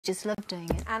Just love doing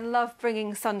it. And love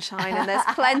bringing sunshine, and there's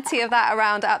plenty of that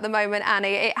around at the moment,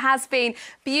 Annie. It has been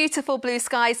beautiful blue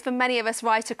skies for many of us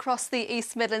right across the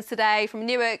East Midlands today, from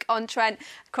Newark-on-Trent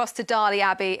across to Darley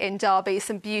Abbey in Derby.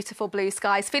 Some beautiful blue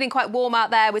skies. Feeling quite warm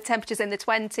out there with temperatures in the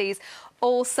 20s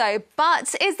also.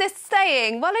 But is this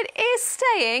staying? Well, it is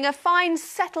staying. A fine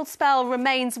settled spell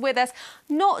remains with us.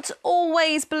 Not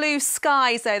always blue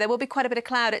skies, though. There will be quite a bit of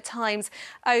cloud at times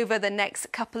over the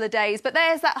next couple of days. But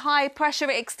there's that high pressure.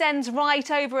 It extends right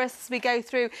over us as we go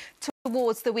through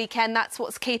towards the weekend. That's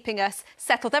what's keeping us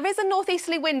settled. There is a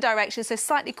northeasterly wind direction, so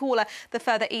slightly cooler the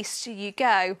further east you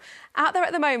go. Out there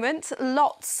at the moment,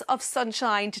 lots of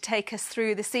sunshine to take us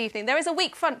through this evening. There is a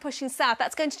weak front pushing south.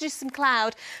 That's going to do some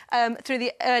cloud through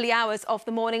the early hours of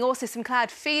the morning. Also some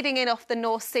cloud feeding in off the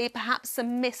North Sea, perhaps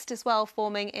some mist as well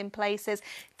forming in places.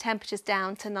 Temperatures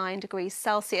down to 9 degrees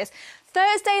Celsius.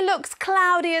 Thursday looks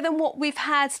cloudier than what we've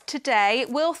had today. It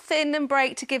will thin and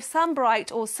break to give some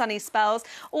bright or sunny spells.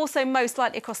 Also most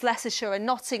likely across Leicestershire and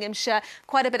Nottinghamshire.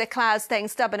 Quite a bit of cloud staying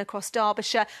stubborn across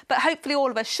Derbyshire. But hopefully all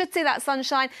of us should see that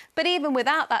sunshine. But even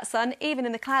without that sun, even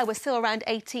in the cloud, we're still around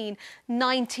 18,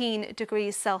 19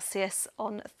 degrees Celsius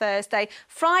on Thursday.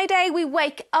 Friday, we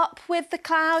wake up with the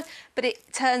cloud, but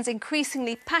it turns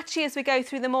increasingly patchy as we go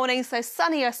through the morning. So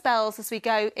sunnier spells as we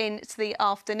go into the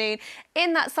afternoon.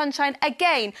 In that sunshine,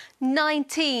 again,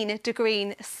 19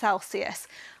 degrees Celsius.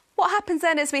 What happens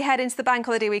then as we head into the bank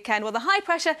holiday weekend? Well, the high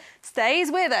pressure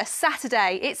stays with us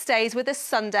Saturday. It stays with us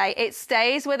Sunday. It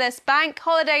stays with us bank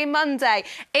holiday Monday.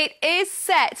 It is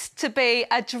set to be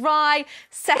a dry,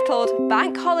 settled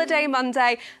bank holiday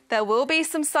Monday. There will be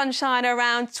some sunshine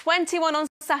around 21 on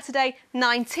Saturday,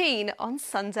 19 on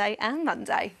Sunday and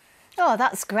Monday. Oh,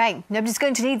 that's great. Nobody's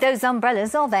going to need those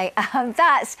umbrellas, are they?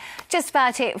 That's just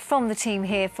about it from the team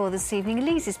here for this evening.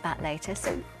 Elise is back later,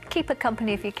 so keep her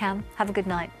company if you can. Have a good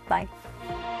night. Bye.